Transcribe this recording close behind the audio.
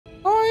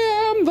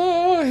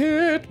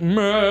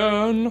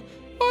Hitman.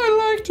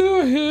 I like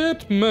to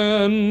hit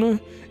men.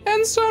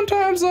 And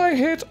sometimes I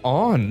hit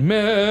on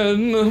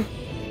men.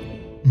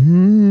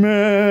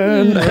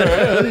 Man.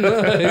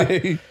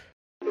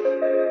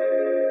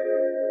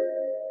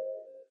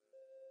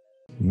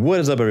 What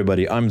is up,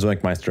 everybody? I'm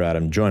ZoinkMeister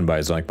Adam, joined by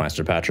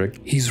ZoinkMeister Patrick.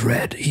 He's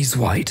red, he's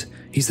white,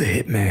 he's the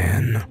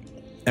Hitman.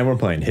 And we're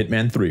playing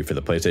Hitman 3 for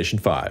the PlayStation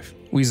 5.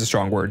 We's a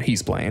strong word,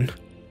 he's playing.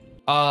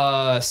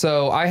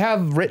 So I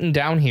have written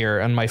down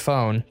here on my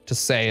phone to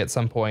say at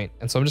some point,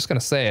 and so I'm just gonna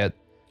say it.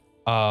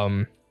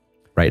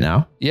 Right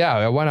now?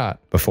 Yeah, why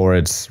not? Before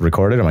it's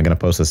recorded, am I gonna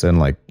post this in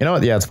like, you know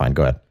what? Yeah, it's fine,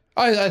 go ahead.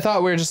 I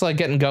thought we were just like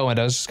getting going.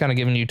 I was just kind of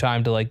giving you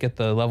time to like get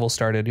the level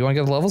started. You wanna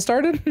get the level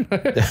started?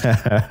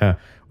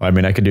 Well, I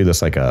mean, I could do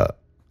this like a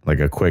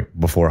quick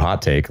before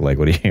hot take. Like,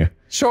 what do you?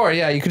 Sure,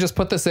 yeah, you could just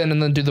put this in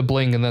and then do the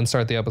bling and then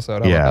start the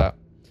episode. How about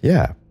that?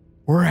 Yeah.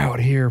 We're out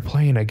here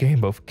playing a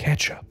game of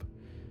ketchup.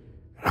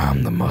 And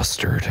I'm the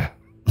mustard.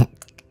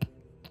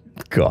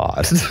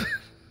 God.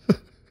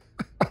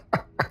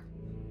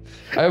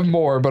 I have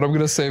more, but I'm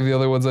gonna save the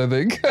other ones, I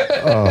think.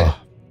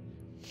 Oh.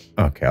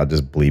 Okay, I'll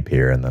just bleep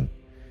here and then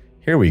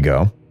here we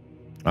go.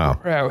 Oh.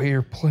 We're out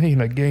here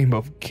playing a game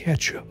of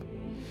ketchup.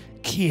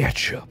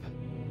 Ketchup.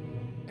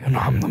 And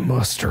I'm the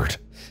mustard.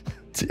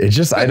 It's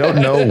just, I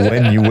don't know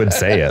when you would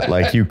say it.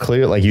 Like you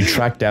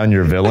track down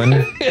your villain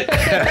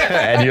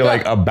and you're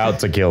like about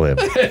to kill him.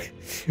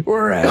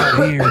 We're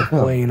out here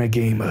playing a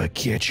game of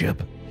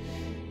ketchup.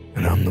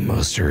 And I'm the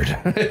mustard.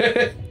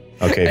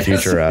 Okay,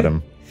 future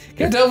Adam.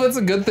 Can't tell if it's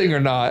a good thing or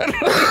not.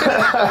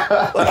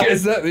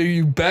 Like, are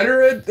you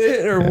better at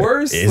it or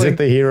worse? Is it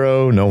the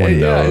hero? No one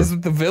knows. Yeah, is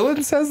it the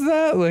villain says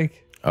that?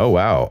 Like, oh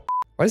wow.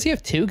 Why does he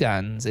have 2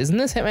 guns? Isn't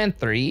this Hitman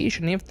 3?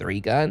 Shouldn't he have 3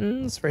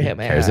 guns for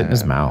Hitman? He carries it in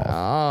his mouth.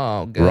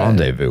 Oh, good.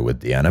 Rendezvous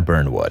with Deanna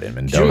Burnwood in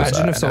Mendoza. Could you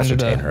imagine if someone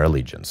did ascertain her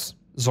allegiance?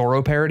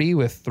 Zorro parody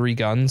with 3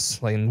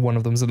 guns, like one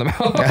of them's in the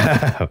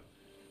mouth.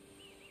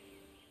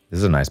 This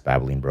is a nice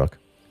babbling brook.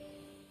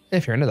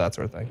 If you're into that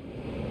sort of thing.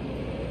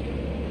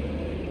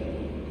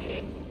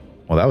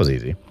 Well, that was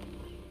easy.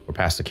 We're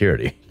past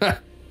security.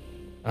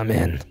 I'm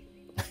in.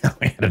 All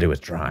we had to do was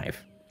drive.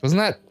 Wasn't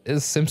that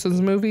his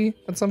Simpsons movie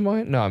at some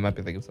point? No, I might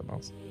be thinking of something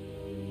else.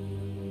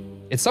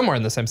 It's somewhere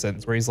in The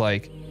Simpsons where he's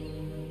like,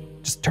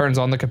 just turns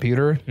on the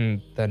computer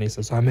and then he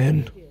says, I'm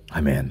in.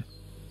 I'm in.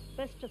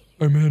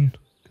 I'm in.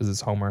 Because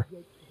it's Homer.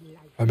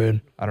 I'm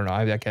in. I don't know.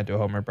 I can't do a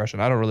Homer impression.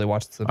 I don't really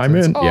watch The Simpsons. I'm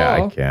in. Aww.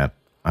 Yeah, I can't.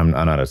 I'm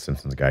not a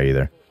Simpsons guy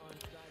either.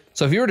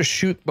 So if you were to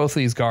shoot both of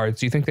these guards,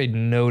 do you think they'd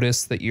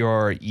notice that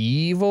you're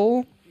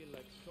evil?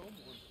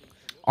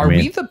 Are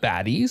we the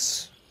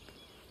baddies?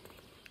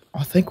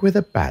 I think we're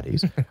the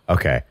baddies.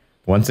 Okay.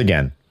 Once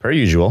again, per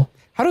usual.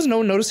 How does no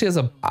one notice he has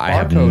a barcode, I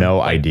have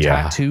no idea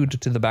tattooed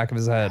to the back of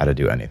his head? how to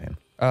do anything.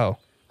 Oh.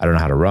 I don't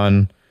know how to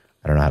run.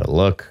 I don't know how to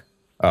look.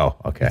 Oh,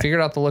 okay. You figured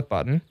out the look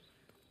button.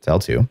 It's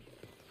L2.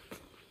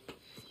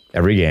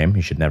 Every game,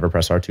 you should never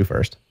press R2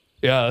 first.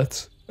 Yeah,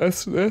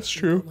 that's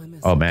true.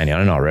 Oh man, you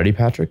don't know already,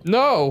 Patrick?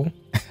 No.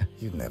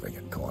 You'd never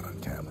get caught on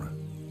camera.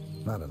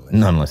 Not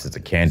unless it's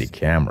a candy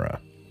camera.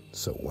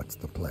 So what's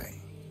the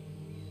play?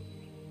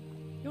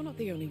 You're not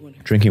the only one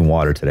who Drinking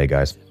water today,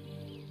 guys.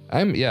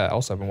 I'm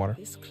also having water.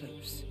 this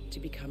close to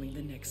becoming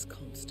the next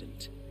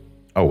constant.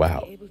 Oh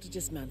wow. Be able to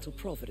dismantle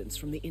Providence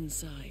from the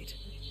inside.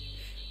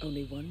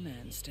 Only one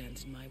man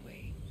stands in my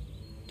way.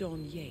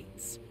 Don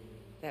Yates.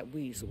 That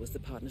weasel was the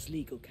partner's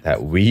legal counsel.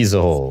 That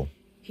weasel.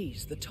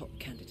 He's the top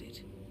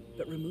candidate.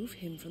 But remove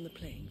him from the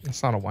playing field.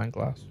 It's not a wine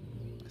glass.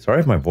 Sorry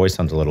if my voice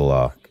sounds a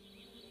little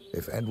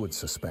If Edward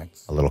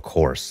suspects, a little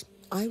coarse.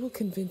 I will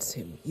convince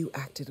him you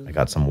acted alone. I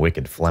got some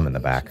wicked phlegm in the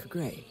back. For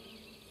Gray.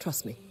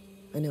 Trust me.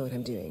 I know what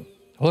I'm doing.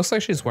 It looks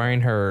like she's wearing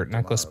her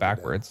necklace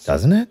backwards.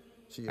 Doesn't it?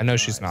 I know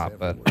she's not,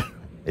 but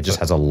It just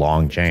has a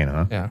long chain,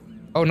 huh? yeah.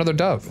 Oh, another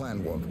dove.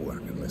 plan won't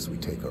work unless we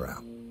take her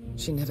out.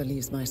 She never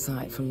leaves my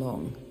side for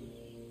long.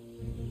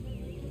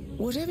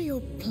 Whatever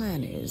your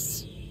plan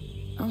is,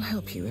 I'll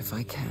help you if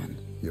I can.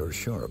 You're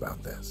sure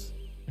about this?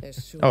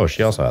 Oh,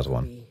 she also has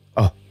one.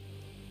 Oh.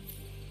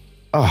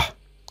 Oh.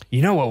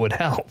 You know what would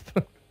help?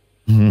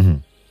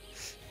 Don't.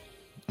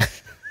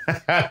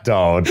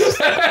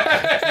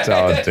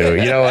 Don't do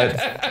it. You know what?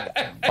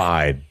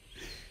 Fine.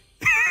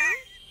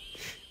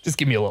 Just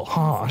give me a little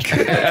honk.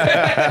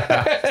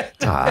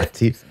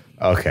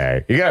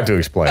 Okay. You got to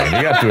explain.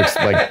 You got to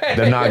explain. Like,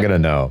 they're not going to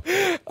know.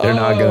 They're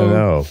not going to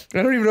know.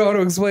 I don't even know how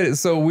to explain it.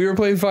 So we were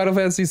playing Final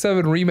Fantasy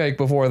VII Remake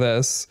before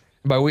this.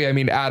 By we, I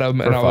mean Adam.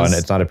 For fun.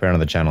 It's not apparent on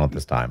the channel at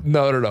this time.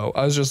 No.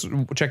 I was just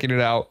checking it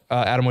out.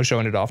 Adam was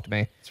showing it off to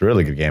me. It's a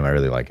really good game. I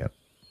really like it.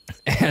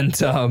 And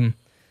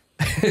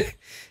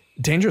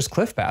Dangerous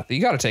Cliff Path.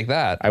 You got to take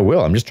that. I will.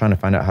 I'm just trying to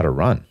find out how to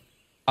run.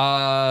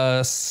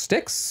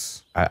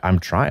 Sticks. I'm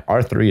trying.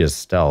 R3 is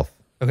stealth.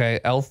 Okay,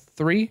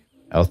 L3.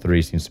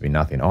 L3 seems to be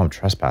nothing. Oh, I'm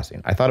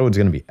trespassing. I thought it was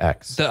going to be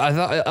X. I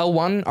thought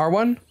L1,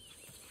 R1.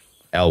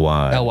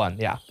 L1. L1,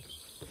 yeah.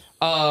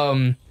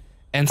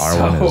 And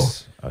R1 so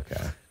is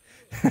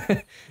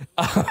okay.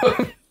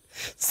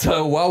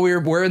 So while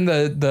we're in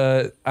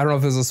the I don't know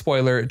if this is a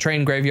spoiler,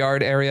 train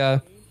graveyard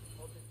area,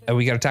 and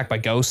we get attacked by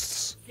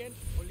ghosts.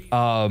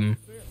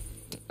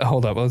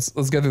 Hold up, let's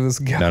get through this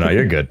again. No,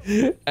 you're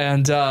good.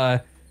 And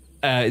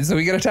so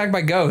we get attacked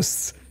by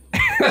ghosts.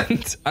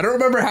 And I don't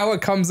remember how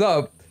it comes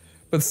up,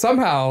 but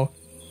somehow,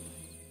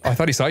 I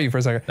thought he saw you for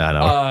a second.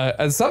 No.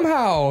 And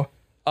somehow,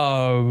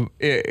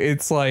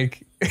 it's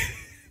like,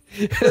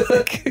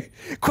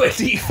 quick,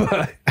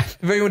 Tifa.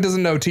 If anyone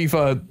doesn't know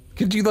Tifa,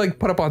 could you like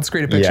put up on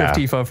screen a picture of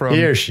Tifa from?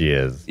 Here she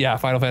is. Yeah,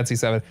 Final Fantasy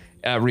VII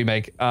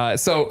remake.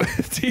 So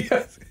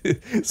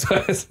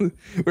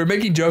we're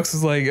making jokes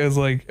as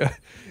like,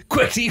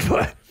 quick,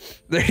 Tifa.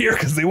 They're here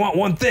because they want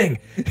one thing.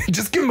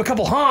 Just give them a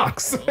couple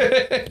honks.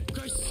 And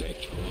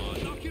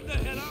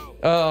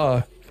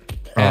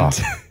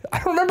I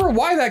don't remember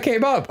why that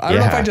came up. I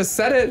don't know if I just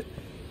said it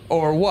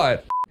or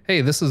what.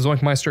 Hey, this is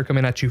ZoinkMeister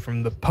coming at you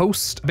from the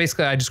post.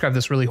 Basically, I described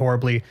this really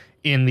horribly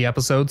in the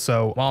episode,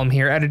 so while I'm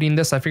here editing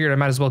this, I figured I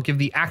might as well give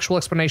the actual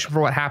explanation for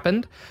what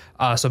happened.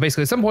 So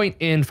basically, at some point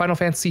in Final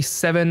Fantasy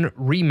VII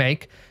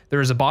Remake, there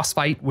is a boss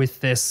fight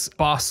with this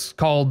boss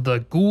called the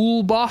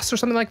Ghoul boss or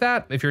something like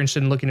that. If you're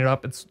interested in looking it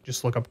up, it's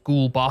just look up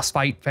Ghoul boss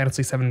fight,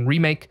 Fantasy VII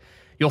Remake.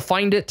 You'll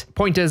find it.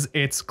 Point is,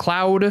 it's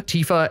Cloud,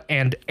 Tifa,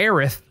 and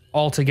Aerith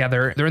all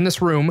together. They're in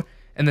this room,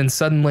 and then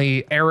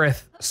suddenly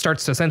Aerith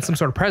starts to sense some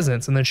sort of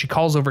presence, and then she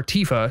calls over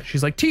Tifa.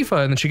 She's like,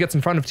 Tifa, and then she gets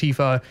in front of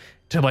Tifa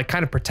to like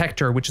kind of protect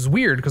her, which is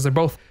weird because they're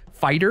both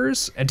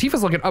fighters, and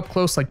Tifa's like an up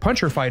close like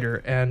puncher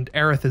fighter, and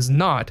Aerith is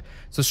not.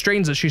 So it's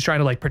strange that she's trying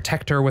to like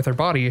protect her with her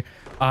body.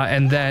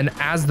 And then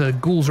as the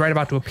ghoul's right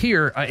about to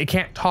appear, it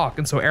can't talk,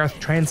 and so Aerith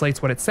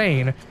translates what it's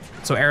saying.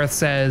 So Aerith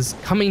says,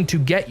 coming to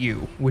get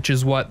you, which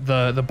is what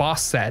the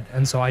boss said.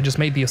 And so I just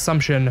made the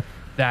assumption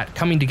that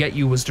coming to get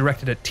you was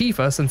directed at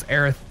Tifa, since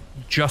Aerith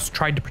just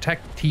tried to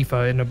protect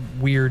Tifa in a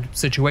weird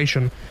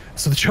situation.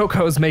 So the joke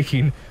I was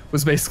making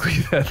was basically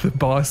that the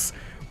boss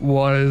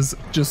was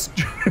just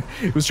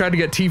was trying to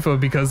get Tifa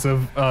because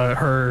of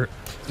her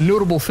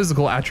notable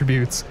physical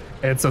attributes.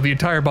 And so the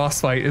entire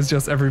boss fight is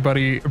just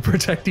everybody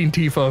protecting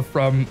Tifa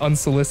from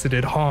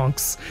unsolicited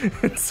honks.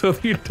 And so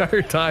the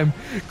entire time,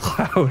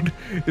 Cloud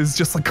is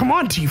just like, come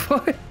on,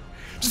 Tifa,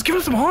 just give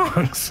him some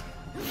honks.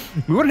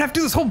 We wouldn't have to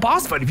do this whole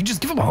boss fight if you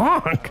just give him a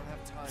honk.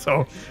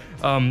 So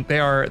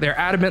they're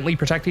adamantly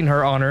protecting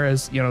her honor,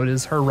 as you know, it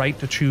is her right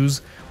to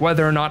choose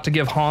whether or not to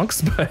give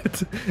honks,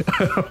 but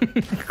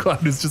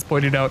Cloud is just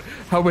pointing out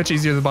how much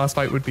easier the boss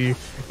fight would be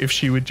if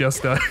she would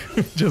just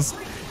just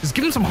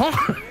give him some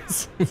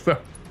honks. So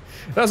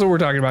that's what we're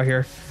talking about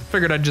here.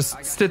 Figured I'd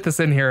just stick this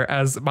in here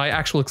as my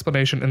actual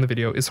explanation in the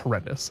video is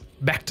horrendous.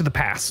 Back to the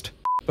past.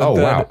 But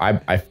wow,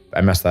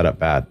 I messed that up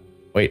bad.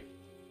 Wait,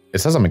 it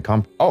says I'm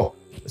in oh,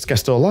 this guy's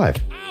still alive.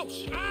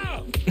 Ouch!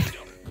 Ow!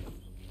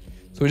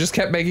 So we just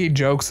kept making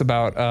jokes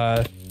about,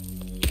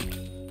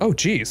 oh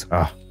geez.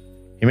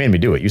 He made me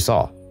do it, you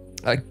saw.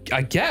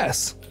 I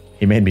guess.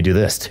 He made me do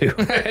this too.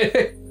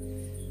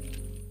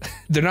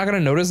 They're not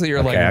gonna notice that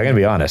you're like I'm gonna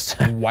be honest.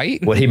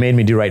 White? What he made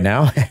me do right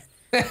now, he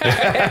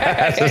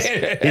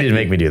didn't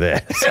make me do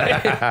this.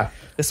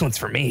 This one's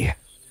for me.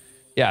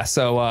 Yeah,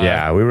 so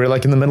yeah, we were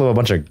like in the middle of a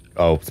bunch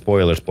of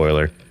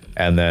spoiler.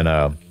 And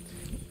then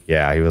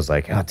yeah, he was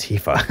like, oh,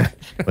 Tifa,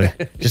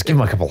 just give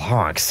him a couple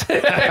honks.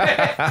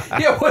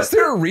 Yeah, was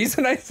there a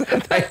reason I said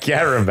that? I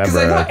can't remember. Because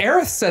I thought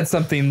Aerith said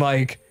something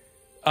like,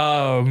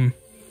 I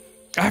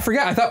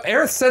forgot. I thought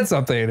Aerith said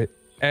something,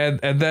 and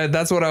then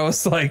that's what I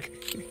was like,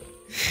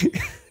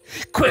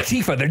 quick,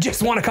 Tifa, they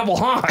just want a couple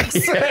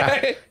honks.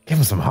 Yeah. Give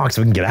him some honks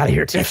so we can get out of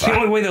here, Tifa. That's the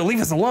only way they'll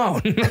leave us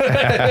alone.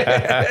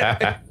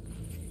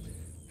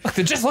 Look,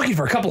 they're just looking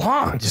for a couple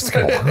honks. Just a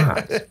couple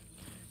honks.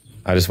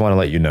 I just want to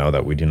let you know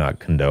that we do not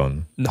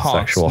condone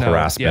sexual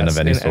harassment of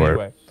any sort.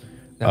 Way.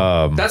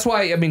 No. That's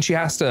why, I mean, she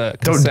has to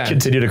consent. Don't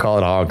continue to call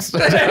it honks.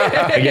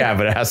 Yeah,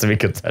 but it has to be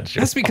consensual.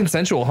 It has to be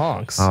consensual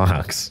honks.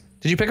 Honks.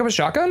 Did you pick up a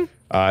shotgun?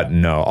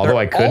 No, although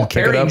I could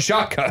kick it up.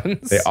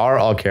 Shotguns. They are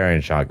all carrying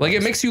shotguns. Like,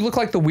 it makes you look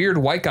like the weird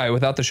white guy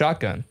without the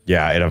shotgun.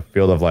 Yeah, in a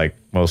field of like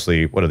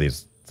mostly, what are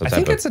these? I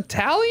think it's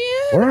Italian?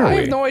 Where are we?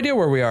 I have no idea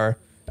where we are.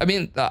 I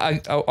mean,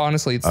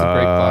 honestly, it's the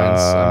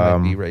grapevines. I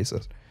might be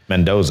racist.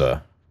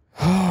 Mendoza.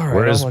 Right,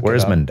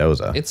 where's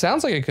Mendoza? It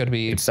sounds like it could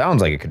be. It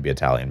sounds like it could be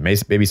Italian.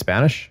 Maybe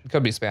Spanish? It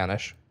could be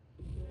Spanish.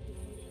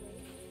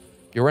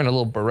 You're wearing a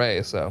little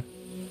beret, so.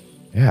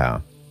 Yeah.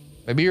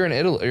 Maybe you're in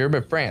Italy, you're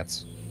in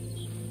France.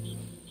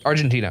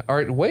 Argentina. All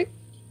right, wait.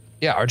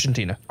 Yeah,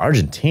 Argentina.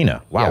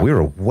 Argentina. Wow, Yeah. we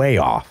were way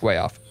off. Way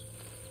off.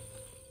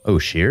 Oh,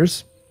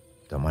 shears?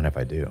 Don't mind if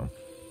I do.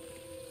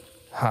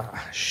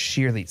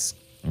 Shear these.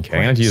 Okay, I'm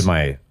gonna have to use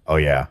my, oh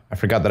yeah. I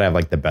forgot that I have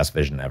like the best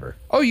vision ever.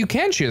 Oh, you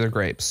can shear the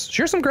grapes.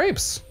 Shear some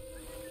grapes.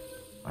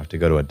 I have to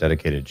go to a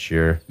dedicated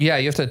shear. Yeah,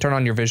 you have to turn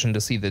on your vision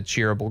to see the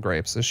shearable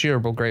grapes. The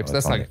shearable grapes,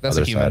 that's on like, the that's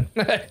a other human.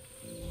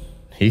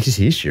 He's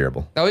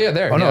shearable. Oh yeah,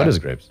 there. Oh no, yeah. it is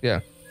grapes. Yeah.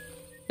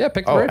 Yeah,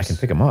 pick the Oh, grapes. I can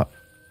pick them up.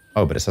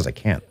 Oh, but it says I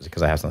can't. Is it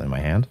because I have something in my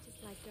hand?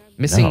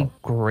 Missing No.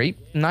 grape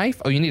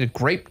knife? Oh, you need a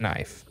grape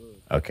knife.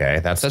 Okay,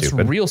 that's That's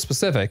stupid. real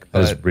specific.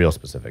 That is But real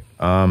specific.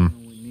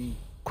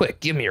 quick,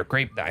 give me your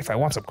grape knife. I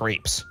want some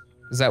grapes.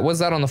 What's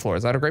that on the floor?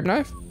 Is that a grape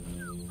knife?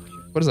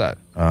 What is that?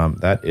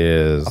 That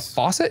is... A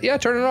faucet? Yeah,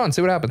 turn it on.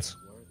 See what happens.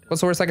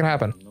 What's the worst that can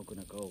happen?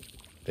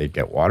 They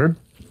get watered?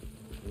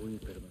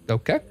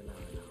 Okay.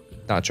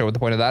 Not sure what the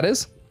point of that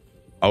is.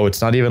 Oh,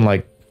 it's not even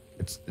like...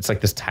 It's like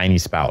this tiny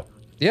spout.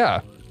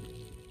 Yeah.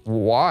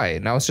 Why?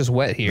 Now it's just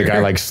wet here. The guy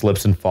like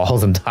slips and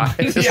falls and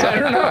dies. Yeah, I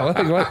don't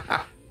know. Like,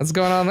 what's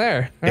going on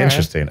there? All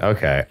Interesting. Right.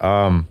 Okay.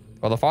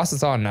 Well, the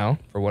faucet's on now,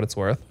 for what it's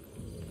worth.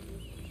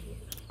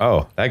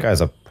 Oh, that guy's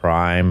a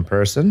prime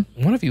person.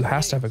 One of you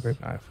has to have a grape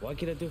knife. What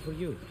can I do for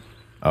you?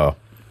 Oh.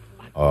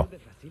 Oh.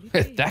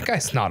 That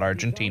guy's not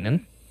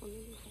Argentinian.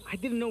 I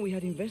didn't know we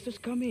had investors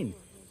come in.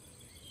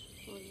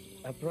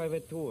 A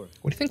private tour.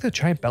 What do you think the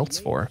giant belt's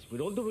for? With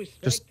all due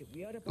respect, Just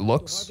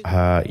looks?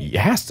 It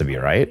has to be,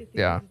 right?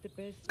 Yeah.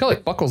 It's got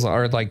like buckles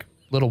or like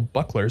little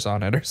bucklers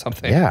on it or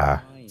something. Yeah.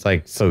 It's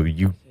like, so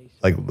you,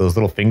 like those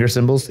little finger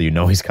symbols so you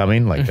know he's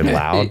coming, like they're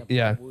loud.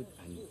 Yeah.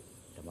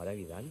 Tamara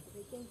Vidal?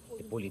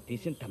 The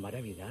politician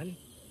Tamara Vidal?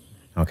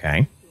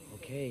 Okay.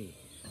 Okay.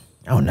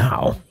 Oh,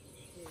 no.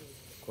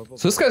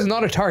 So this guy's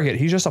not a target.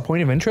 He's just a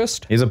point of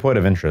interest? He's a point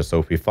of interest, so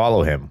if we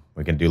follow him,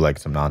 we can do like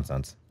some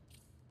nonsense.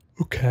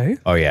 Okay.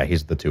 Oh, yeah,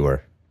 he's the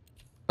tour.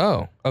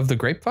 Oh, of the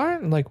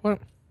grapevine? Like what?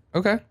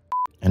 Okay.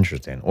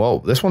 Interesting. Well,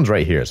 this one's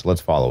right here, so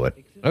let's follow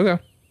it.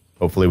 Okay.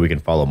 Hopefully we can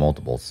follow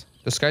multiples.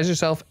 Disguise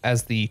yourself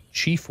as the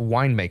chief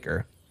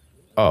winemaker.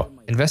 Oh,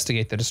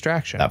 Investigate the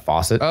distraction. that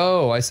faucet?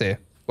 Oh, I see.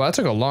 Well, that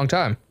took a long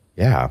time.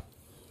 Yeah.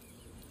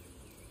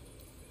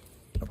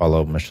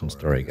 Follow mission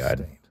story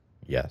guide.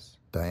 Yes.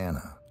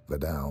 Diana,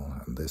 Vidal,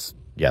 and this.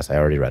 Yes, I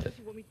already read it.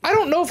 I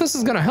don't know if this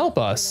is going to help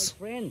us.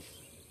 Friends.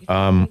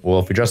 Well,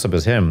 if we dress up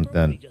as him,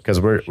 then because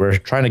we're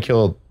trying to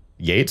kill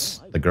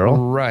Yates, the girl,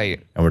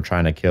 Right. and we're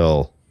trying to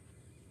kill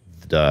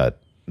the.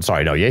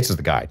 Sorry, no, Yates is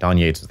the guy. Don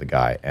Yates is the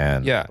guy,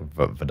 and Yeah.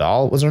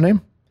 Vidal was her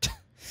name.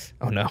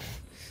 Oh, no.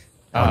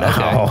 Oh no.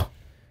 Okay.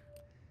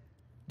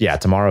 Yeah,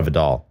 Tamara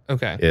Vidal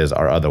Okay. is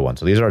our other one.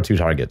 So these are our two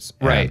targets.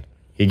 and Right.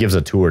 He gives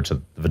a tour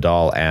to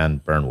Vidal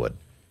and Burnwood.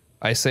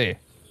 I see.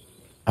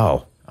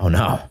 Oh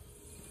no.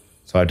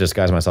 So I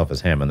disguise myself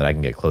as him, and then I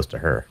can get close to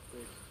her.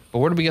 But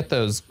where do we get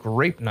those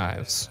grape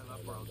knives?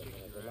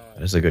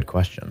 That is a good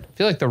question. I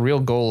feel like the real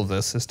goal of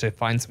this is to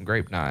find some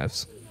grape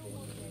knives.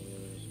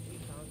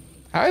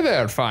 Hi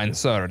there, fine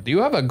sir. Do you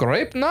have a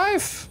grape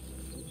knife?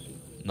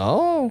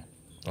 No?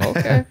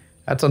 Okay.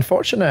 That's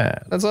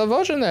unfortunate. That's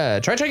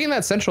unfortunate. Try checking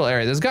that central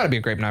area. There's got to be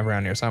a grape knife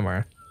around here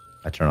somewhere.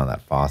 I turn on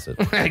that faucet.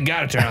 I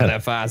gotta turn on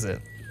that faucet.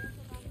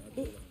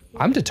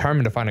 I'm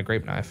determined to find a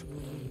grape knife.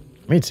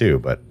 Me too,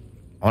 but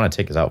I want to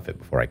take his outfit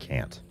before I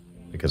can't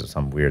because it's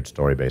some weird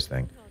story-based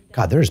thing.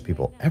 God, there's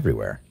people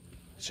everywhere.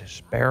 It's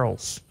just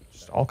barrels.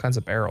 Just all kinds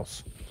of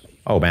barrels.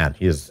 Oh man,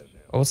 he is.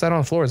 Oh, what's that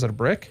on the floor? Is that a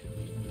brick?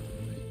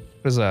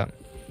 What is that?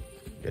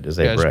 It is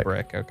Yeah, a it's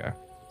brick. Okay.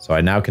 So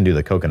I now can do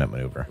the coconut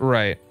maneuver.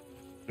 Right.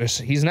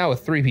 He's now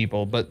with 3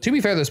 people, but to be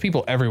fair, there's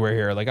people everywhere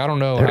here. Like, I don't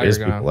know There how is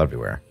you're gonna... people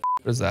everywhere.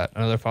 What is that?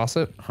 Another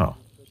faucet? Oh,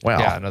 well.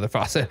 Yeah, another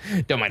faucet.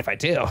 Don't mind if I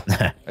do.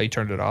 Oh, you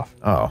turned it off.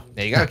 Oh.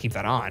 Yeah, you gotta keep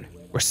that on.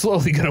 We're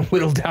slowly gonna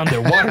whittle down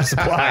their water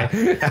supply.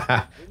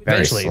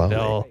 Eventually, slowly.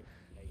 they'll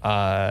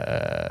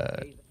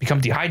become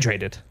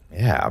dehydrated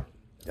Yeah,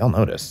 they'll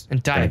notice.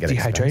 and die of It's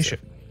gonna get dehydration.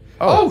 expensive.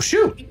 Oh,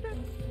 shoot!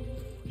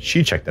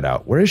 She checked it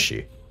out. Where is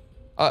she?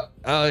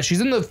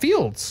 She's in the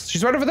fields.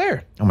 She's right over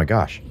there. Oh my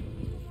gosh.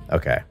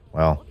 Okay,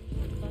 well.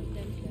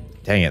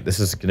 Dang it, this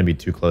is gonna be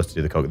too close to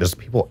do the coke. There's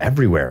people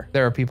everywhere.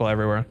 There are people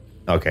everywhere.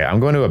 Okay, I'm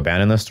going to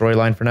abandon this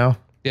storyline for now.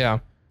 Yeah.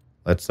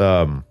 Let's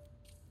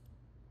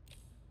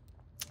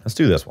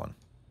do this one.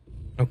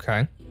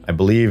 Okay. I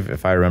believe,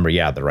 if I remember,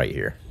 yeah, they're right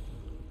here.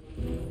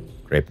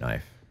 Grape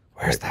knife.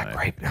 Where's that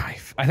grape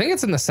knife? I think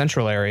it's in the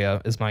central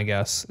area, is my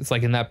guess. It's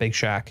like in that big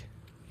shack.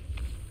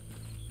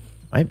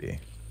 Might be.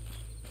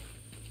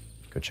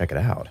 Go check it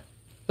out.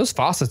 Those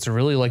faucets are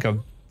really like a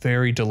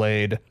very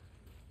delayed,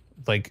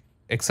 like,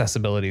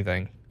 accessibility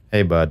thing.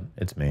 Hey, bud,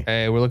 it's me.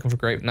 Hey, we're looking for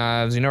grape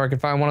knives. You know where I can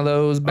find one of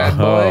those bad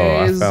Oh,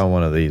 I boys? found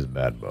one of these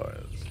bad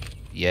boys.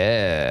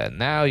 Yeah,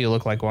 now you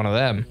look like one of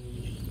them.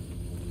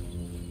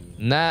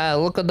 Nah,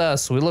 look at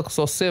us. We look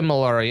so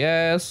similar,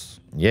 yes?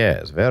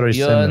 Yes, very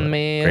You similar. and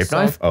me. Grape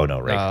knife? Oh, no,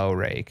 rake. No,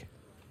 rake.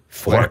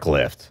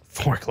 Forklift.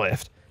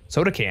 Forklift.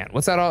 Soda can.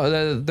 What's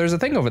that? There's a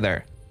thing over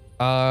there.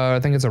 I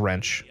think it's a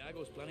wrench.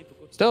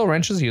 Still, a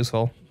wrench is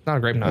useful. Not a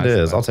grape knife. It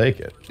is. but- I'll take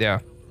it. Yeah.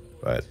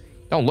 But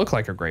Don't look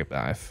like a grape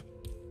knife.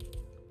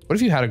 What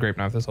if you had a grape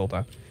knife this whole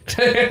time?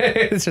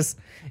 It's just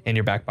in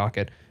your back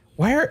pocket.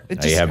 Where? It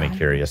now just, you have me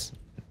curious.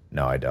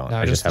 No, I don't. No,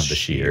 I just just have the the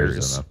shears.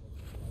 shears. And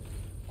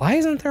Why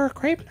isn't there a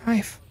grape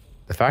knife?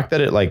 the fact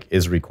that it like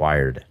is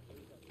required.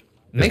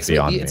 Makes me.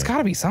 beyond It's me. got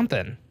to be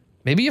something.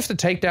 Maybe you have to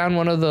take down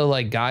one of the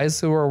like guys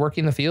who are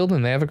working the field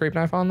and they have a grape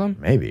knife on them.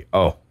 Maybe.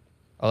 Oh,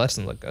 Oh, that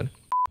doesn't look good.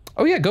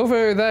 Oh yeah, go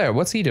over there.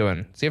 What's he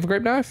doing? Does he have a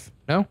grape knife?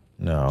 No.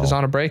 no. Just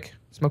on a break.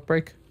 Smoke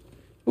break.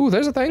 Ooh,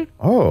 there's a thing.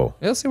 Oh,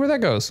 Yeah, let's see where that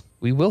goes.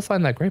 We will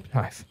find that grape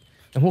knife,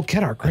 and we'll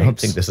get our I grapes. don't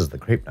think this is the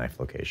grape knife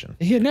location.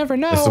 You never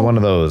know. This is one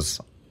of those.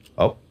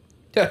 Oh,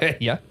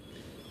 Yeah.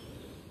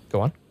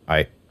 Go on.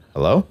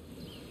 hello?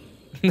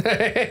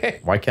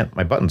 Why can't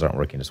my buttons aren't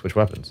working to switch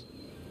weapons?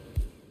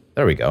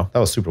 There we go. That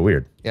was super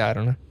weird. Yeah, I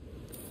don't know.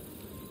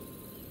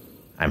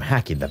 I'm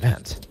hacking the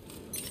vent.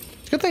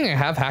 It's a good thing I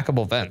have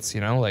hackable vents,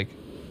 you know? Like,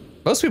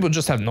 most people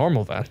just have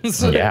normal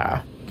vents.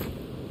 Yeah.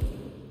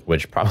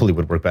 Which probably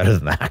would work better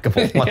than the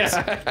hackable ones.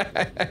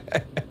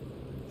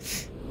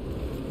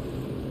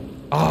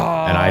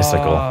 An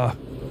icicle.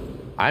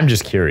 I'm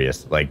just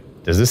curious. Like,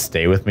 does this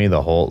stay with me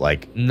the whole,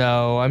 like...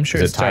 No, I'm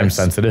sure is it time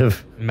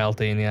sensitive?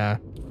 Melting, yeah.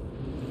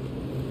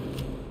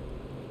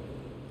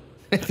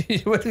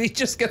 What if he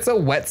just gets a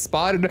wet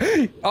spot? And,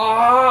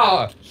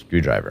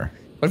 Screwdriver.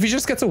 What if he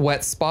just gets a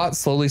wet spot,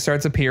 slowly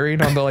starts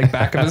appearing on the like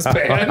back of his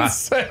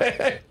pants?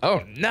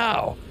 Oh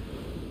no.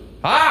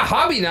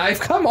 Hobby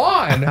knife, come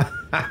on.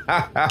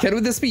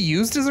 Can this be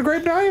used as a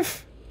grape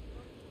knife?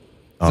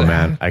 Oh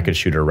man, I could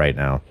shoot her right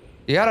now.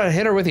 You gotta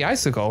hit her with the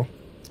icicle.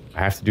 I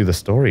have to do the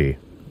story.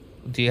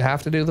 Do you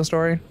have to do the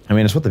story? I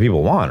mean, it's what the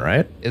people want,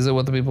 right? Is it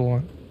what the people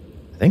want?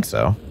 I think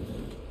so.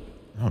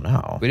 I don't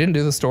know. We didn't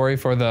do the story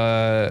for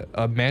the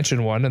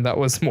mansion one, and that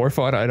was more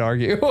fun, I'd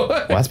argue. Well,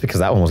 that's because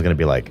that one was gonna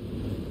be like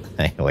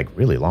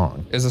really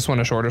long. Is this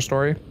one a shorter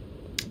story?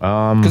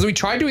 Because we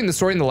tried doing the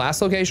story in the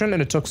last location,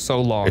 and it took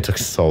so long. It took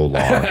so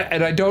long.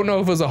 And I don't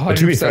know if it was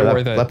 100%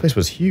 worth it. That place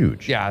was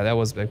huge. Yeah, that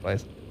was a big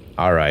place.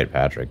 All right,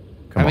 Patrick.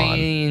 Come on. I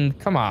mean,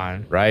 come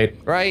on. Right?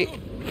 Right?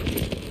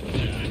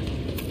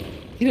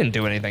 He didn't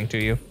do anything to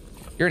you.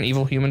 You're an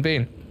evil human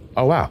being.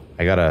 Oh, wow.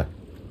 I got a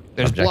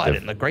There's objective. blood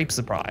in the grape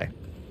supply.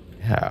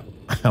 Yeah.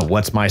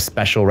 What's my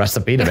special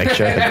recipe to make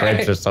sure the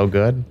grapes are so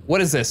good?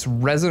 What is this?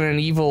 Resident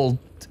Evil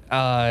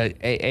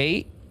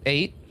 8?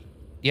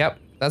 Yep,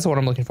 that's what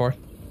I'm looking for.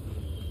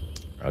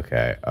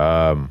 Okay.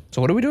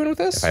 So what are we doing with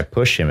this? If I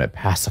push him, it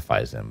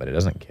pacifies him, but it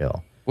doesn't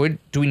kill.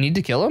 Do we need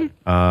to kill him?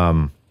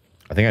 I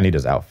think I need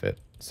his outfit.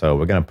 So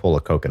we're going to pull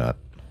a coconut.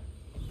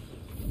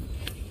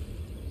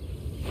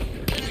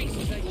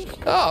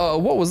 Oh,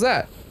 what was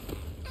that?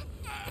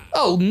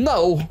 Oh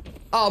no!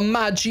 Oh,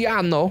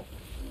 Maggiano!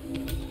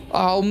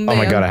 Oh man! Oh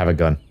my god, I have a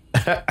gun.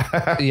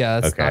 Yeah,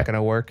 that's Okay. not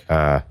gonna work.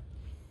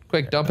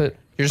 Quick, dump it.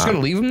 You're just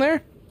gonna leave him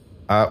there?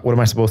 What am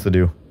I supposed to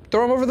do?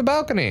 Throw him over the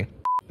balcony.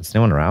 Is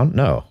no one around?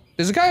 No.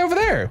 There's a guy over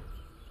there.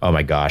 Oh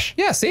my gosh.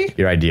 Yeah, see?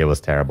 Your idea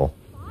was terrible.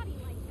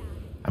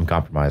 I'm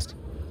compromised.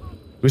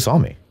 Who saw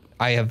me?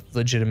 I have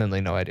legitimately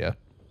no idea.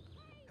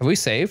 Have we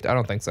saved? I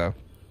don't think so.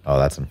 Oh,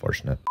 that's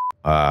unfortunate.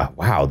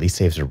 Wow, these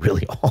saves are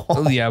really old.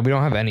 Oh, yeah, we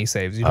don't have any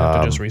saves. You'd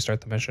have to just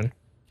restart the mission.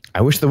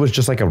 I wish there was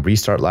just like a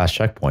restart last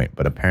checkpoint,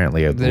 but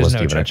apparently it There's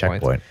wasn't no even a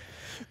checkpoint. checkpoint.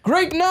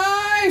 Grape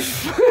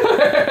knife!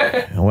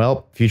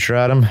 Well, future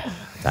Adam,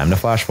 time to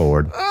flash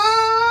forward.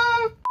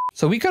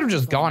 So we could have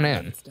just gone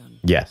in.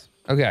 Yes.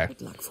 Okay.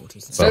 Good luck,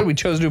 47. Instead, we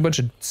chose to do a bunch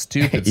of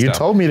stupid You stuff.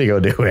 told me to go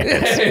do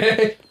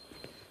it.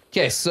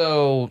 Okay,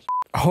 so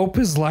hope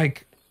is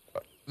like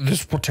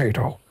this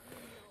potato.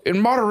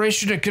 In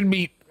moderation, it can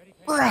be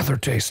rather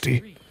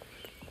tasty,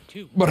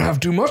 but have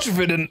too much of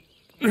it and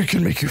it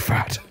can make you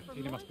fat.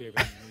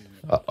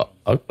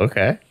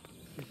 Okay.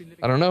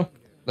 I don't know.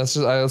 That's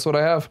just that's what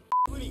I have.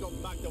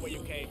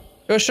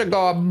 You should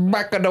go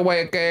back the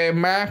way you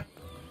came, man.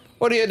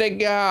 What do you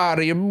think you are?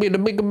 You be the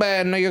big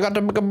man. You got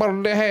the big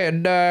above the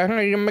head.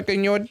 You're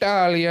making you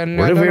Italian.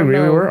 Where did we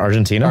were?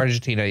 Argentina?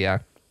 Argentina, yeah.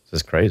 This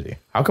is crazy.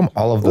 How come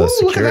all of the Ooh, look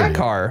security, at that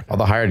car. all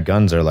the hired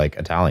guns are like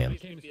Italian?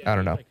 I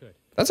don't know.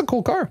 That's a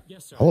cool car.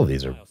 All of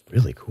these are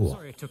really cool.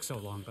 Sorry it took so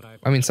long, but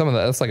I mean, some of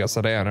that, that's like a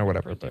sedan or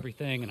whatever. But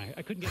everything and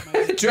I couldn't get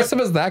my dress him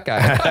as that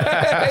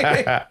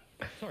guy.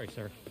 Sorry,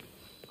 sir.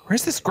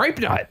 Where's this grape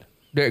nut?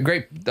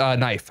 Grape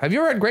knife. Have you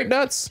ever had grape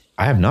nuts?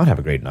 I have not have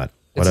a great nut.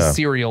 It's a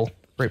cereal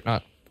grape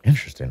nut.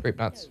 Interesting. Grape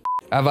nuts.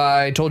 Have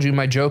I told you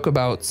my joke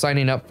about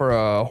signing up for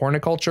a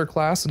horticulture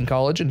class in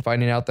college and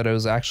finding out that it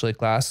was actually a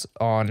class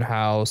on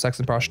how sex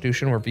and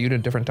prostitution were viewed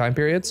in different time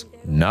periods?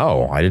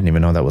 No, I didn't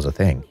even know that was a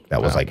thing.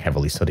 That was like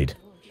heavily studied.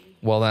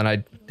 Well, then I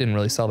didn't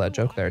really sell that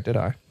joke there, did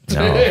I?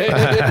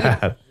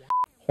 No.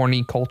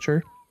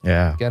 Horticulture.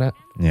 Yeah. Get it?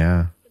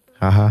 Yeah.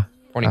 Haha.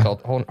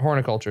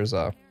 Horticulture is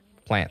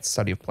plants,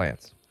 study of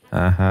plants.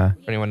 Uh-huh.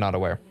 For anyone not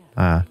aware.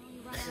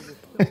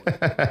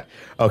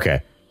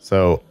 Okay.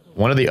 So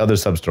one of the other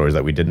sub-stories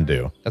that we didn't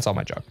do, That's all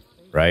my job.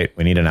 right?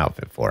 We need an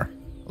outfit for.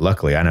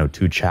 Luckily, I know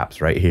two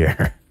chaps right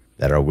here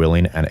that are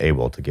willing and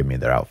able to give me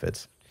their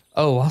outfits.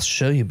 Oh, I'll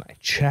show you my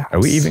chaps. Are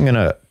we even going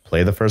to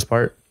play the first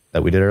part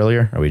that we did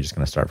earlier? Or are we just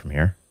going to start from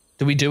here?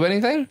 Did we do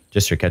anything?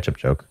 Just your ketchup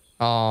joke.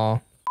 No,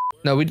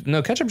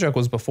 ketchup joke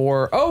was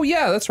before. Oh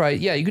yeah, that's right.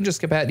 Yeah, you can just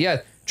skip ahead.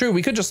 Yeah, true.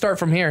 We could just start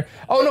from here.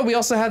 Oh no, we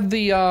also had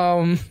the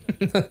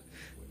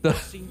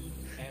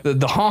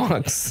the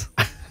honks.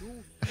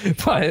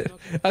 But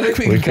I think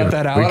we can cut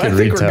that out. I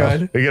think we're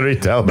good. We can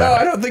retell No,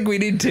 that. I don't think we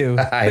need to.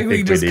 I think we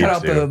can just cut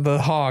out the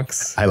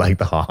honks. I like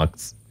the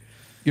honks.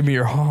 Give me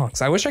your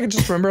honks. I wish I could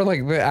just remember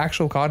like the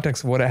actual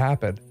context of what had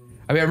happened.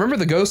 I mean, I remember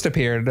the ghost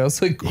appeared and I was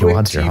like, He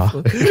wants your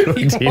honk.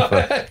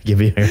 Give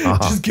me your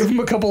honks. Just give him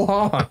a couple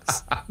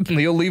honks. And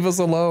he'll leave us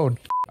alone.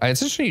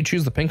 It's interesting you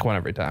choose the pink one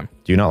every time.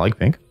 Do you not like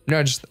pink?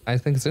 No, I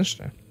think it's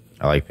interesting.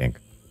 I like pink.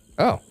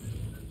 Oh,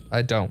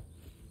 I don't.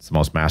 It's the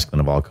most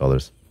masculine of all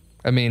colors.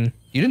 I mean,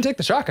 you didn't take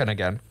the shotgun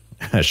again.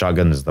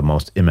 Shotgun is the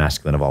most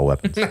emasculine of all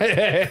weapons.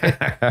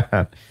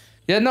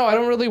 Yeah, no, I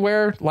don't really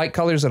wear light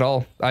colors at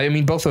all. I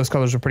mean, both those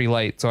colors are pretty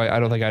light, so I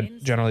don't think I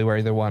generally wear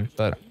either one.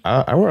 But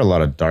I wear a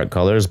lot of dark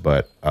colors,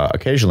 but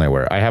occasionally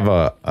I have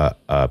a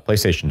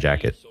PlayStation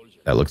jacket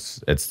that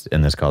it's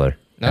in this color.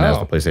 And has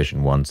the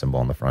PlayStation 1 symbol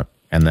on the front.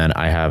 And then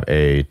I have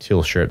a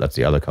teal shirt that's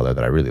the other color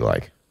that I really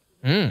like.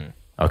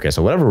 Okay,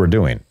 so whatever we're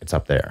doing, it's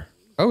up there.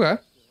 Okay,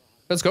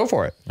 let's go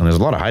for it. And there's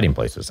a lot of hiding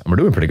places, and we're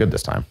doing pretty good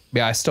this time.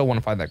 Yeah, I still want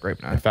to find that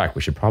grape knife. In fact,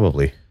 we should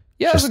probably...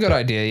 Yeah, that's a good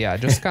idea. Yeah,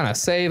 just kind of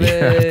save it.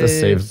 You have to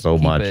save so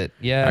much.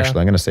 Yeah.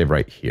 Actually, I'm going to save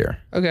right here.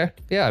 Okay.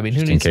 Yeah, I mean,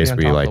 who Just needs in case to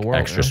be we on top like of the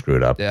world, extra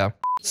screwed up. Yeah.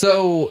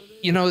 So,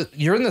 you know,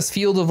 you're in this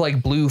field of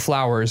like blue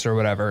flowers or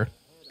whatever,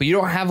 but you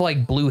don't have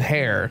like blue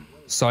hair.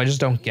 So I just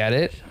don't get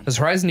it. Because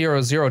Horizon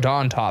Zero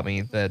Dawn taught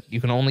me that you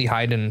can only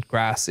hide in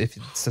grass if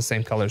it's the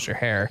same color as your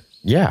hair.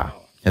 Yeah.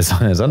 His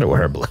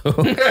underwear are blue.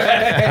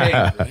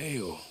 Hey.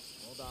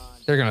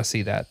 They're going to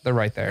see that. They're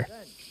right there.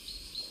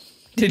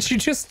 Did you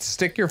just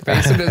stick your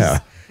face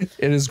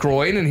in his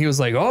groin and he was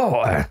like,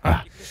 oh.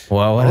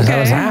 Well, what the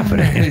hell is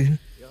happening?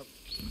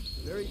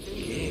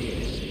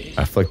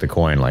 I flicked the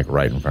coin like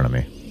right in front of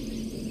me.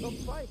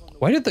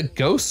 Why did the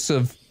ghosts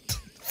of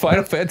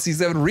Final Fantasy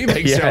VII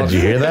Remake show? Yeah, did you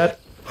hear that?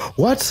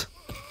 What?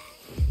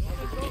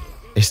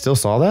 They still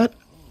saw that?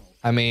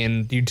 I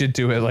mean, you did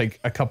do it like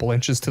a couple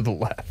inches to the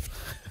left.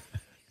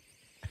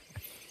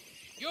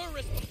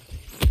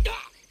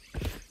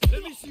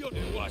 Let me see your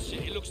wash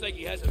it. It looks like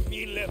he has a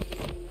meal left.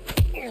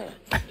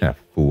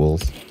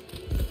 Fools.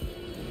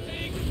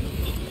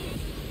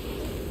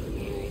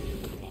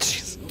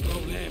 Jeez.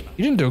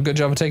 You didn't do a good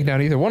job of taking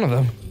down either one of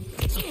them.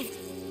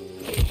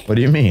 What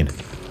do you mean?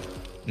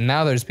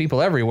 Now there's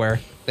people everywhere.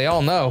 They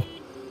all know.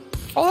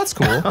 Oh, that's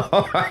cool.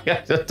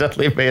 I just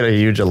totally made a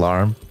huge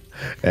alarm,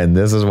 and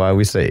this is why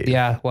we saved.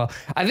 Yeah, well,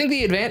 I think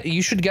the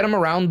you should get them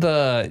around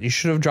you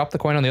should have dropped the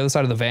coin on the other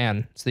side of the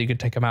van so that you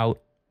could take them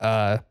out,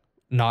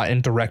 not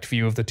in direct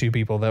view of the two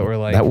people that were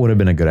like. That would have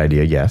been a good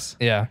idea, yes.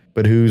 Yeah.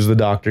 But who's the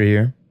doctor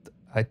here?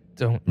 I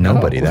don't know.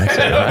 Nobody, that's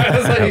it. I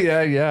was like,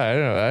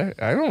 yeah,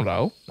 I don't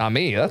know. Not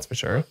me, that's for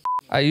sure.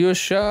 Are you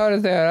sure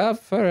they're up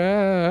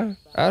for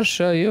I'll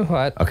show you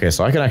what. Okay,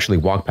 so I can actually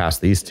walk past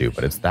these two,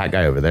 but it's that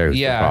guy over there who's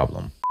the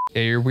problem.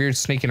 Yeah, your weird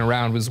sneaking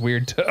around was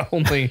weird to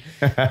only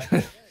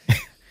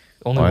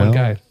one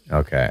guy.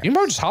 Okay. You can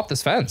probably just hop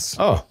this fence.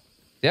 Oh.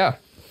 Yeah.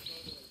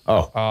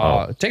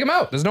 Oh. Take him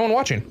out. There's no one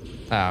watching.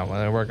 Ah,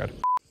 well, we're good.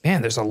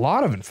 Man, there's a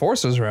lot of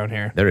enforcers around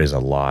here. There is a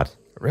lot.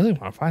 I really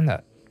want to find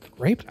that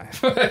grape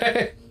knife.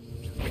 I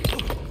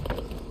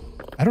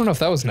don't know if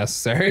that was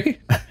necessary.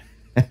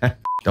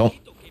 Don't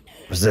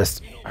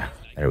resist.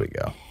 There we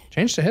go.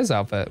 Change to his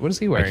outfit. What is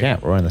he wearing? I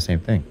can't. We're wearing the same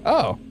thing.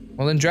 Oh,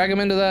 well then drag him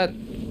into the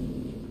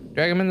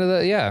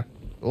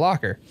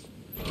locker.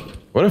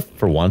 What if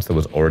for once there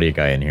was already a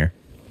guy in here?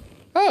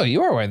 Oh,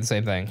 you are wearing the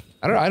same thing.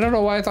 I don't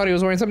know why I thought he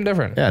was wearing something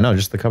different. Yeah, no,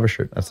 just the cover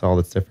shirt. That's all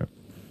that's different.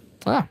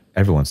 Ah.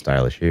 Everyone's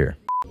stylish here.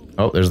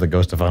 Oh, there's the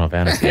ghost of Final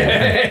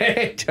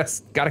Fantasy.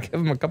 Just gotta give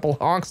him a couple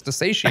honks to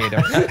satiate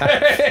him.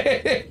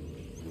 It's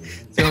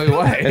the only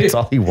way. That's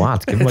all he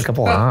wants. Give him a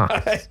couple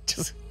honks.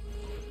 Just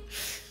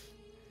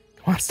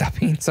come on, stop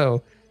being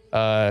so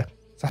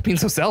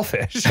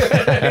selfish.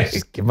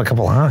 Just give him a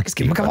couple honks. Just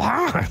give him a couple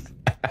honks.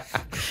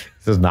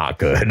 This is not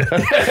good.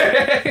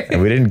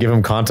 And we didn't give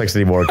him context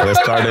anymore because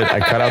I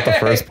cut out the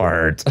first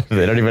part.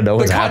 They don't even know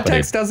what's happening. The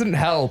context doesn't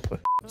help.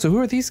 So who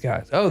are these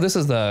guys? Oh, this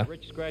is the...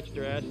 Rich scratch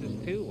their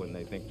asses too when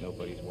they think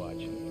nobody's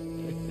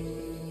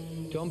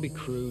watching. Don't be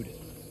crude.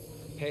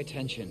 Pay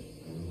attention.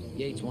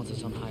 Yates wants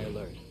us on high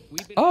alert.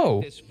 We've been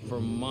at this for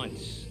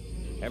months.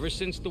 Ever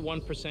since the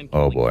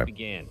 1%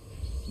 began.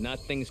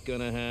 Nothing's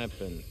gonna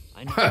happen.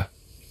 I know. But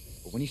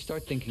when you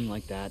start thinking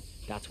like that,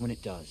 that's when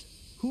it does.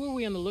 Who are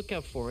we on the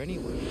lookout for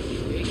anyway?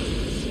 Yates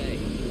didn't say.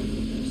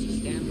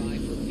 Just stand by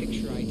for a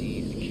picture ID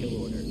and a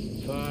kill order.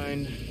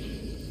 Fine.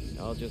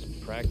 I'll just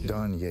practice.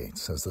 Don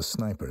Yates has the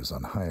snipers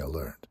on high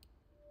alert.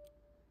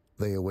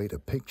 They await a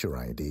picture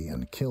ID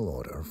and kill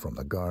order from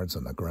the guards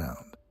on the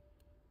ground.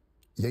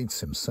 Yates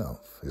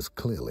himself is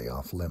clearly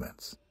off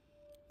limits,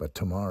 but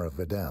Tamara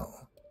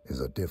Vidal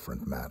is a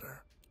different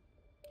matter.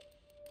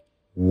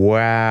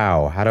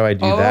 Wow, how do I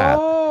do that?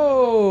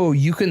 Oh,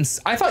 you can...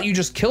 I thought you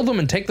just killed him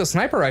and take the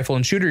sniper rifle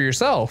and shoot her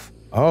yourself.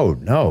 Oh,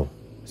 no.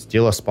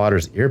 Steal a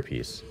spotter's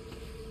earpiece.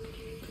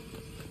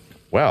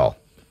 Well.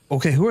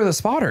 Okay, who are the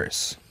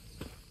spotters?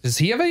 Does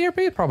he have an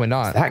earpiece? Probably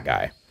not. It's that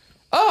guy.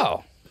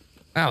 Oh.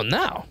 Oh,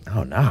 no.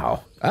 Oh,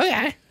 no.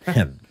 Okay.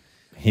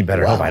 He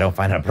better hope I don't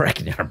find a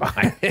brick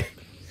nearby.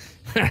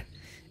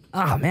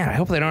 Oh, man, I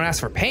hope they don't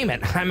ask for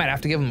payment. I might have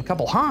to give them a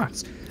couple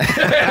honks.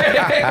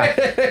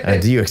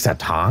 Do you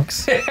accept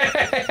honks?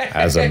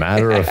 As a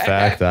matter of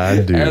fact,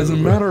 I do. As a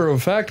matter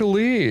of fact,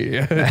 Lee.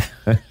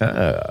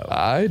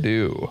 I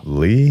do.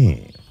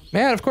 Lee.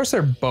 Man, of course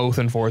they're both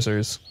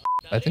enforcers.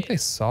 I think they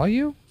saw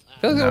you? I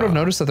feel like they would have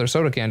noticed that their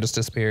soda can just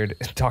disappeared.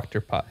 Dr.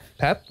 Pop.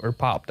 Pep or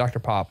Pop? Dr.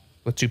 Pop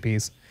with 2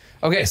 P's.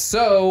 Okay,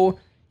 so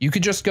you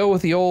could just go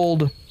with the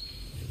old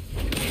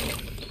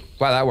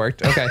Wow, that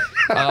worked. Okay.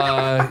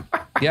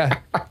 Yeah.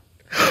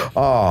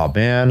 Oh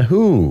man,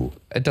 who?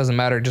 It doesn't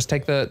matter. Just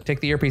take the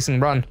earpiece and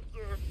run.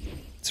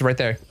 It's right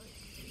there.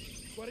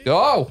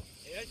 Go.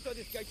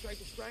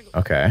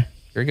 Okay.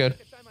 You're good.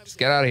 Just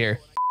get out of here.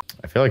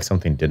 I feel like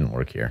something didn't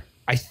work here.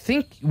 I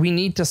think we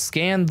need to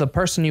scan the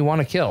person you want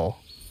to kill.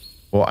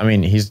 Well, I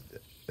mean, this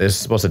is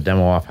supposed to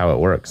demo off how it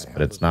works,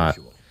 but it's not.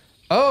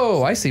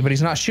 Oh, I see, but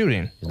he's not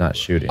shooting. He's not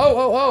shooting.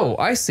 Oh,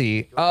 I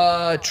see.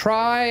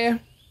 Try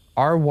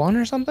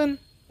R1 or something?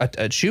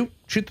 Shoot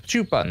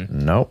the button.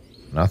 Nope,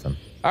 nothing.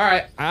 All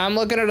right, I'm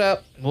looking it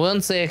up.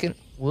 1 second.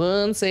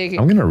 1 second.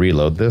 I'm gonna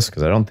reload this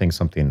because I don't think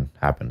something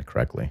happened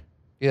correctly.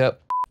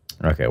 Yep.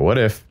 Okay, what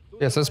if?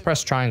 Yeah, it says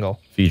press triangle.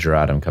 Feature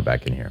Adam, come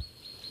back in here.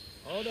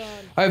 Hold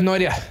on. I have no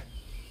idea.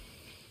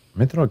 Let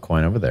me throw a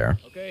coin over there.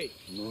 Okay.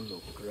 No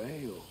lo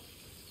creo.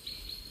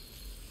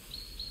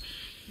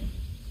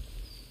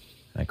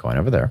 And a coin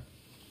over there.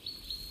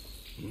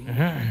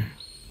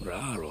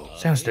 Raro.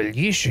 Sounds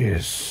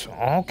delicious.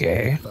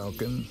 Okay.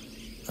 Falcon,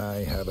 I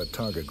have a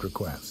target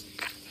request.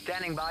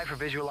 Standing by for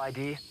visual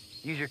ID.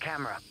 Use your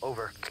camera.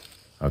 Over.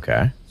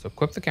 Okay. So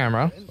equip the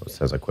camera. So it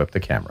says equip the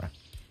camera.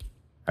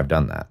 I've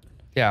done that.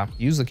 Yeah,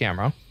 use the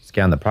camera.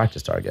 Scan the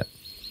practice target.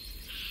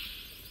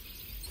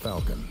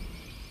 Falcon,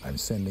 I'm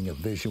sending a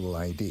visual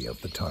ID of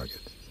the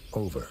target.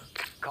 Over.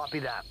 Copy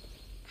that.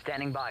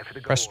 Standing by for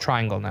the Press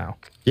triangle now.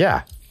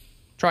 Yeah.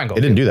 Triangle.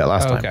 It didn't do that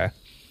last time. Okay.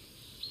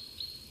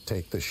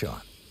 Take the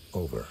shot.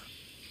 Over.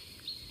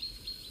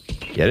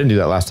 Yeah, it didn't do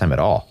that last time at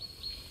all.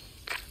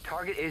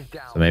 Target is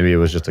down. So maybe it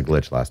was just a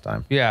glitch last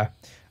time. Yeah.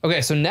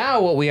 Okay, so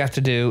now what we have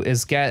to do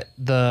is get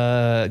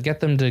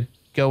them to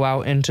go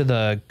out into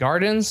the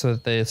garden so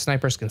that the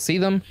snipers can see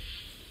them,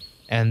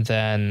 and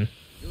then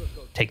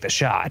take the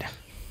shot.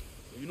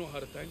 You know how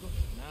to tango?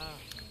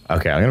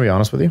 Okay, I'm gonna be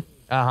honest with you.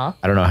 Uh-huh.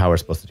 I don't know how we're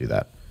supposed to do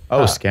that.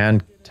 Oh,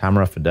 scan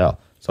Tamara Fidel.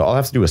 So all I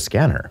have to do is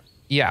scan her.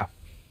 Yeah.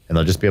 And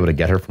they'll just be able to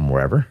get her from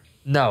wherever?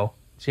 No.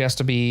 She has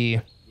to be...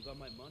 You got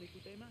my money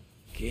today, man?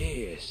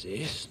 ¿Qué es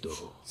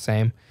esto?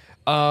 Same.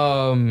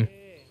 So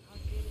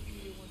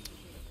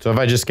if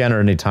I just scan her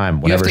any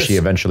time, whenever to she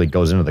eventually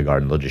goes into the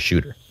garden, they'll just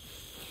shoot her.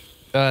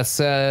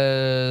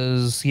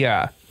 Says...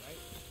 Yeah.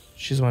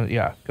 She's one...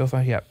 Yeah. Go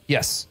find... Yeah.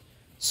 Yes.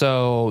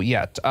 So,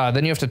 yeah.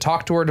 Then you have to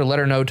talk to her to let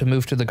her know to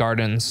move to the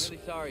gardens.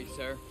 Really sorry,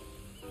 sir.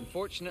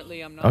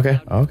 Unfortunately, I'm not. Okay,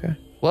 allowed to- okay.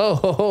 Whoa,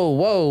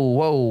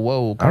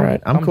 whoa. All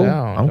right, I'm cool.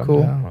 I'm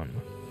cool. Down.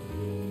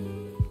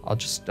 I'll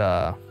just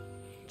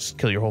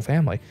kill your whole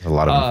family. There's a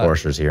lot of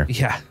enforcers here.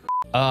 Yeah.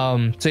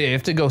 So yeah, you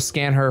have to go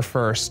scan her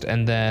first,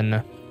 and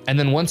then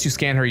once you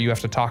scan her, you have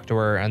to talk to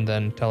her and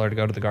then tell her to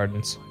go to the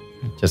gardens.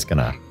 Just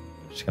gonna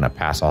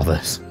pass all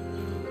this.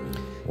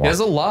 Yeah,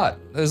 there's a lot.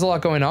 There's a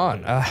lot going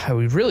on.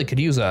 We really could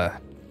use a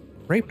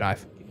grape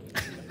knife.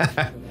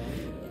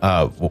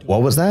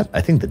 What was that?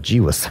 I think the G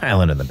was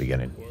silent in the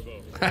beginning.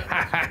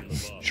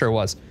 Sure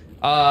was.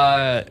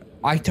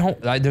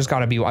 There's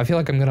gotta be, I feel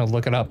like I'm gonna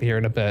look it up here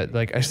in a bit.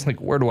 Like,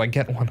 where do I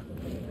get one?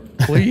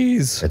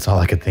 Please. It's all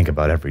I could think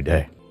about every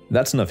day.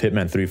 That's enough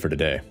Hitman 3 for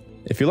today.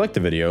 If you liked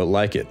the video,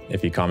 like it.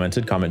 If you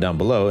commented, comment down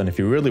below. And if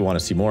you really want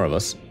to see more of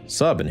us,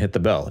 sub and hit the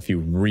bell if you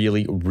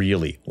really,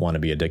 really want to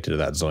be addicted to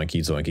that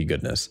zoinky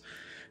goodness.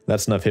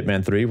 That's enough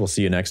Hitman 3. We'll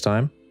see you next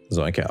time.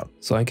 Zoink out.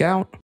 Zoink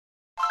out.